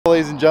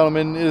Ladies and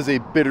gentlemen, it is a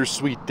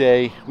bittersweet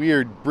day. We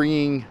are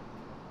bringing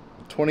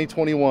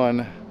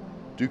 2021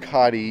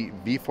 Ducati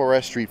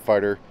V4S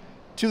Streetfighter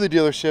to the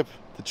dealership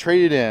to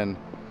trade it in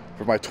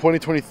for my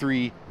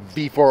 2023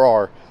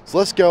 V4R. So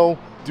let's go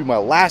do my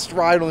last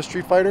ride on the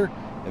Streetfighter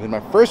and then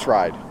my first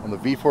ride on the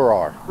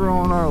V4R. We're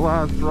on our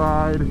last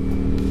ride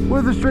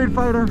with the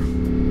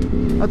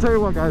Streetfighter. I'll tell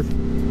you what, guys,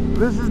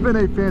 this has been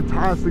a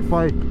fantastic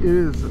bike. It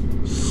is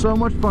so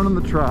much fun on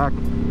the track.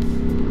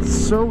 It's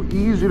so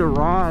easy to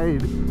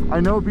ride. I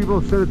know people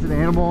have said it's an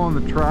animal on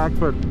the track,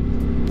 but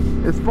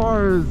as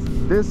far as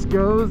this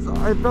goes,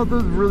 I felt it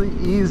was really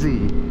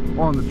easy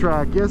on the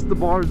track. Yes, the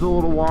bar is a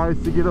little wide,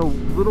 so you get a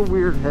little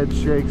weird head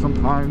shake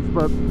sometimes,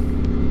 but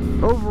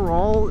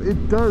overall,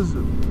 it does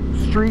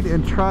street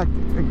and track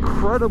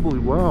incredibly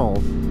well.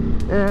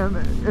 And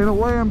in a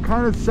way, I'm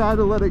kind of sad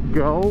to let it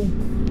go.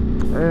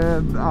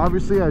 And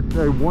obviously, I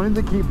wanted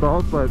to keep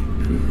both, but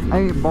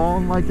I ain't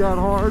balling like that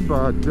hard.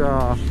 But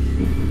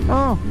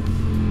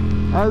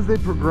as they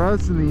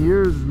progress in the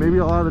years, maybe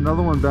I'll add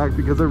another one back,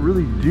 because I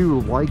really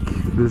do like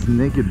this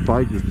naked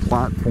bike, this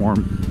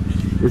platform.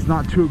 It's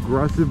not too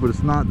aggressive, but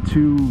it's not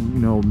too, you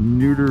know,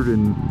 neutered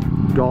and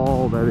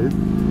dull. That it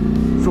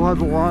still has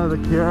a lot of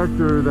the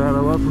character that I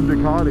love from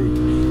Ducati.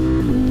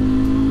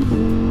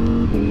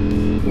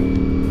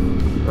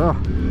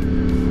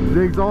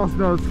 The exhaust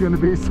note's going to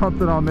be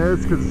something on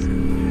this, because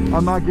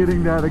I'm not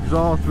getting that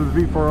exhaust with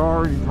the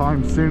V4R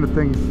anytime soon. The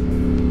thing's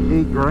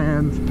 $8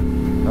 grand.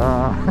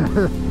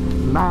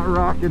 Not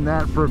rocking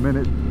that for a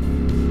minute,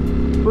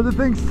 but the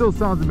thing still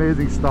sounds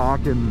amazing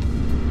stock. And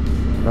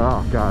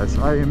guys,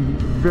 I am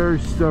very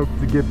stoked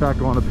to get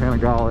back on a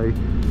Panigale,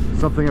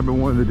 something I've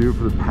been wanting to do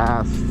for the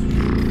past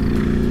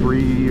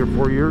 3 or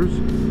 4 years.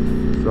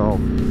 So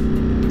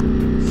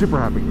super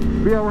happy.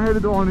 But yeah, we're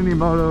headed to On Any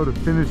Moto to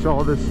finish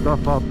all this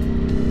stuff up,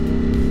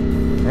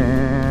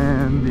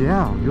 and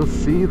yeah, you'll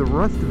see the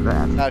rest of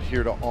that. Out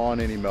here to On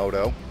Any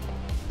Moto.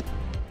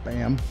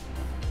 Bam.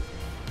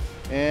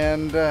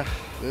 And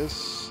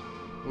this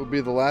will be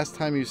the last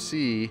time you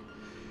see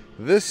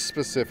this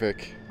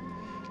specific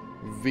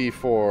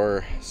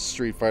V4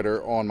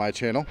 Streetfighter on my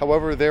channel.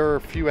 However, there are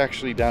a few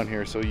actually down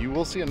here, so you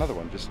will see another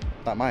one, just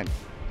not mine.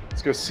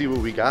 Let's go see what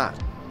we got.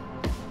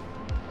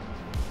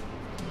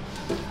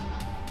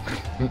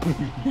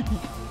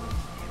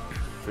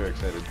 Very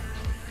excited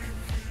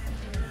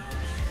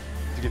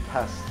to get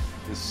past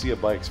this sea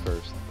of bikes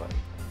first, but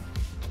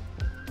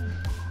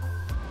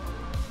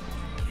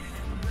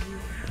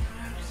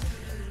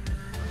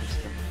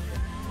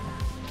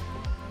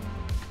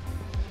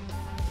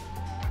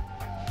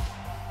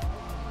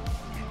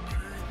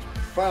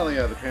finally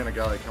the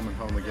Panigale coming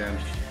home again.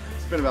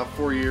 It's been about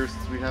 4 years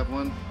since we have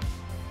one.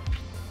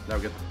 Now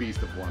we get the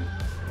beast of one.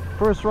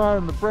 First ride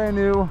on the brand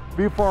new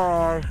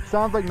V4R.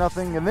 Sounds like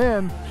nothing, and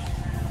then,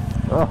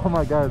 oh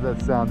my god, does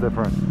that sound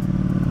different.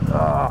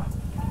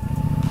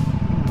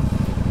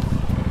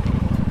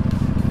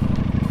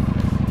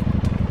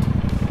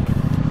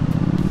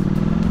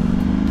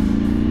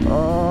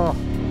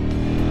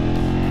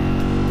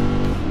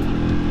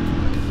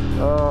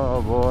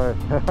 Oh boy.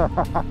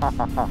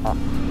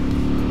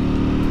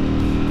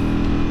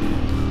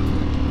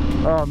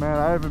 Oh man,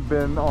 I haven't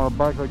been on a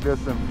bike like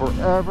this in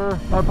forever.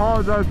 I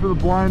apologize for the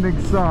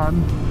blinding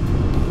sun.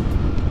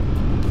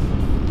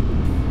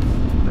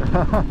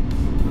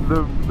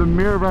 the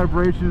mirror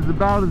vibration is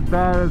about as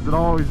bad as it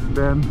always has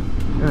been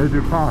in a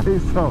Ducati,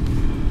 so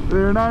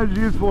they're not as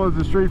useful as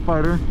the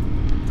Streetfighter.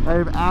 I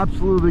have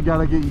absolutely got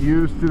to get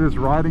used to this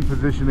riding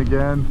position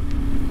again,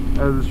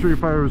 as the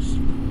Streetfighter was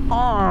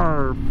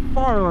far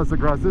less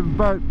aggressive,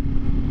 but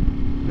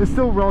it's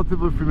still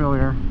relatively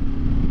familiar.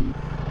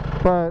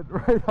 But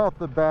right off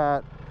the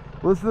bat,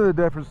 listen to the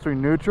difference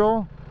between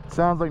neutral.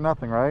 Sounds like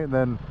nothing, right? And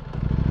then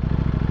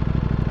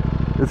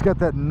it's got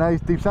that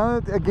nice deep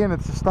sound. Again,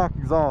 it's a stock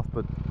exhaust,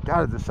 but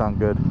god, does it sound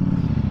good.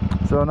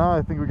 So now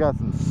I think we got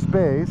some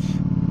space.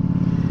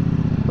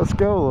 Let's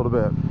go a little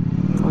bit.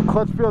 The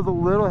clutch feels a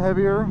little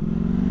heavier,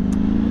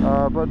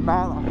 but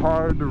not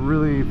hard to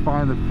really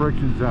find the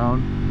friction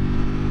zone.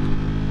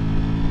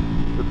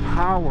 The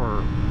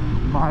power,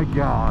 my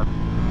god.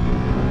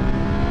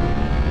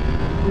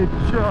 It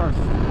just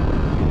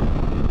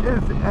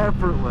is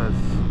effortless.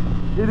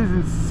 It is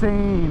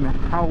insane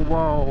how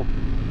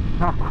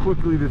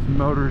quickly this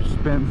motor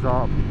spins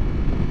up.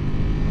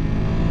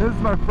 This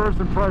is my first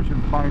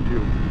impressions, mind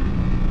you.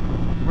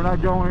 We're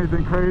not going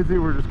anything crazy,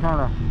 we're just kind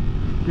of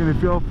getting a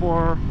feel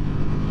for her.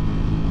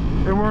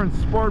 And we're in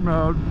sport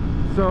mode,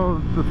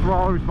 so the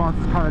throttle response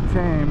is kind of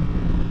tame.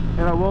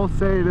 And I will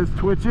say it is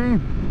twitchy,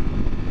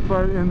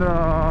 but in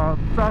the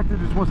fact it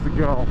just wants to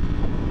go.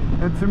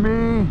 And to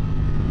me,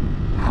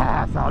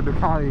 that's how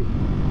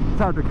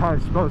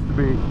Ducati's supposed to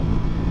be.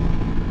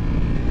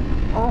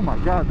 Oh my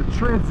god, the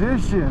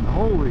transition,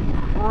 holy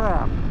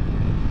crap.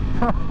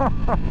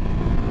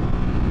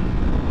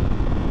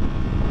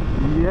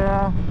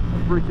 Yeah,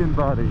 freaking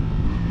buddy.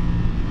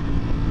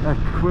 That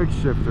quick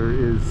shifter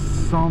is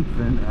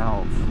something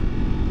else.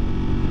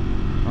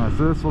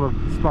 So this little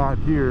spot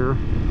here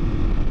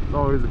It's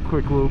always a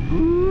quick little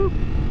boop.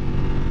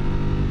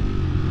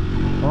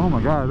 Oh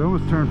my god, it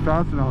almost turned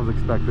faster than I was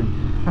expecting.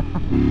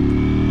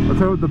 I'll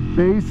tell you what, the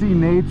bassy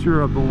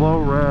nature of the low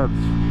revs,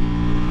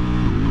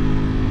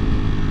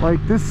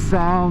 like this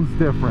sounds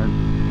different.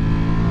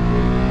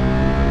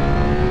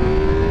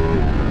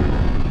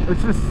 It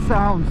just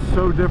sounds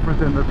so different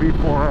than the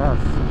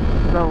V4S,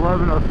 that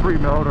 1103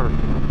 motor.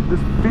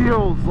 This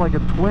feels like a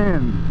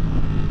twin.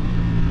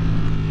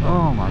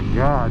 Oh my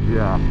god,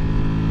 yeah.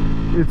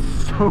 It's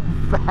so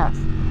fast.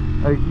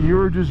 Like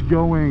you're just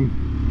going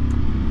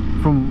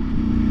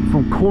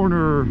from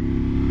corner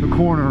to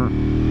corner,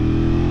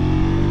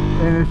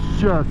 and it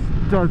just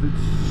does it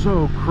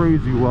so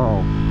crazy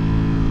well.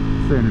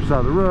 Stay on your side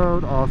of the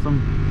road,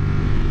 awesome.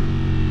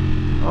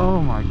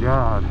 Oh my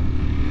god.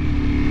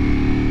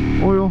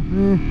 Oil,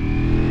 eh.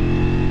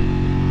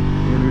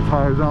 New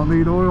tires, I don't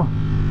need oil.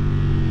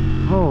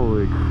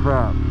 Holy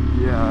crap,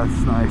 yeah,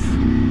 that's nice.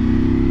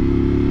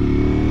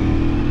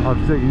 I'll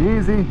just take it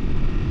easy,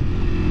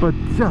 but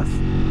just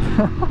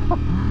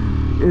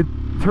it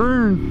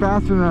turned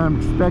faster than I'm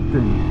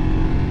expecting.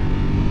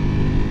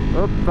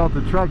 Oh, felt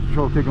the traction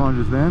control kick on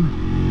just then.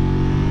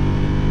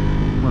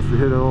 Must have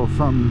hit a little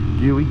something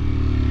gooey.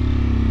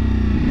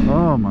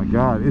 Oh my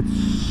god, it's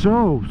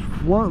so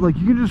flow, like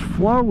you can just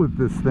flow with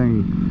this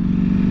thing.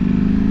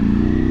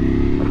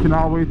 I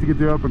cannot wait to get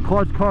the open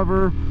clutch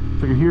cover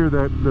so I can hear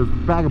that the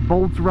bag of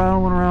bolts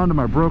rattling around in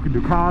my broken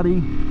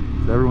Ducati.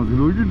 So everyone's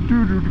gonna go,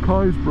 dude,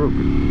 Ducati's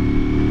broken.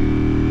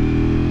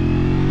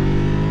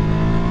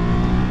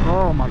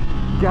 Oh my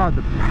god,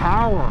 the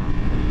power.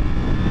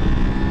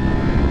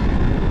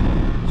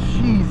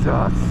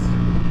 Jesus.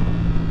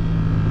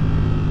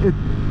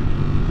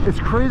 It's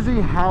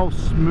crazy how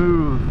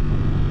smooth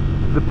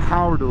the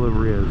power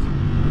delivery is,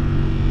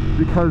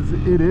 because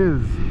it is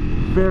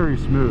very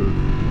smooth.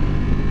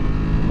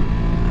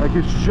 Like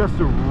it's just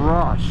a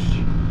rush.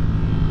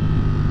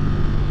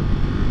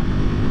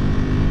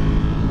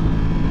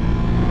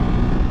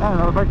 Oh,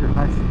 another biker,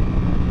 nice.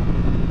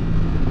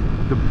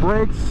 The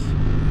brakes,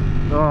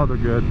 oh, they're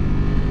good.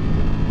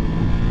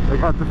 They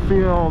got the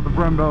feel of the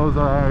Brembos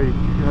I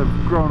have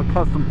grown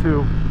accustomed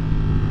to.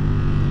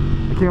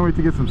 I can't wait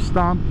to get some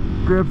stomp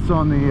grips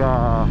on the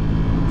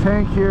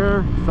tank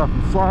here, stop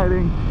from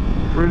sliding.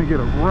 We're gonna get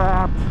it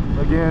wrapped,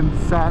 again,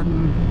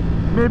 satin,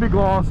 maybe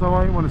gloss, I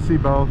might want to see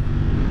both.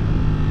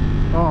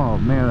 Oh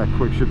man, that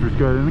quick shifter's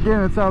good. And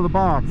again, it's out of the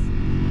box.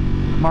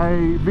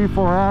 My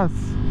V4S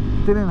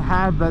didn't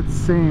have that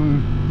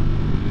same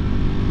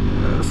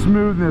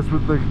smoothness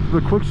with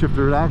the quick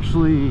shifter. It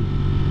actually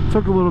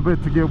took a little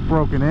bit to get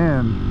broken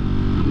in.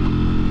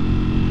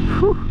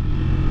 Whew.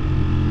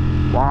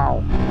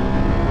 Wow.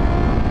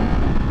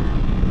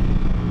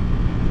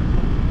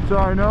 So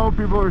I know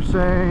people are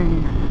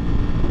saying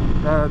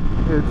that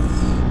it's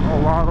a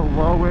lot of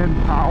low end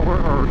power,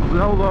 or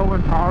no low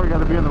end power, you got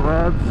to be in the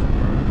revs.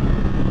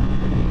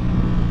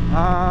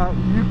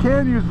 You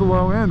can use the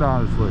low end,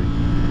 honestly,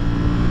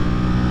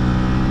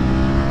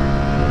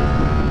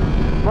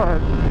 but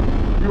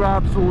you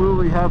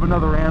absolutely have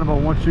another animal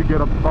once you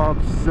get above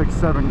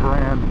 6-7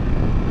 grand,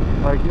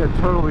 like a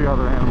totally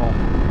other animal.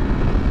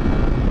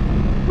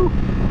 Whew.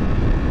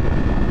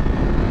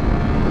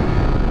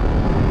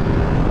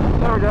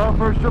 There we go,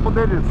 first triple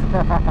digits.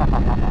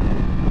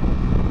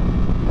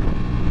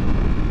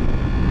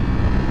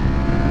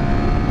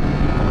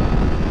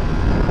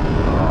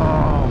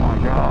 Oh my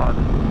god,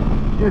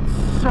 it's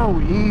so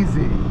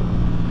easy.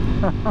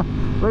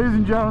 Ladies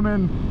and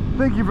gentlemen,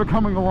 thank you for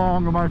coming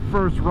along on my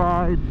first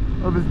ride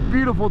of this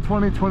beautiful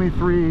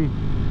 2023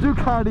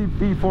 Ducati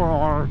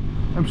V4R.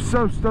 I'm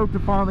so stoked to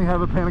finally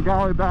have a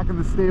Panigale back in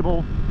the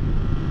stable,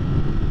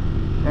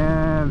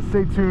 and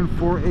stay tuned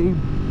for a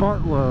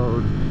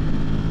buttload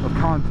of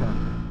content.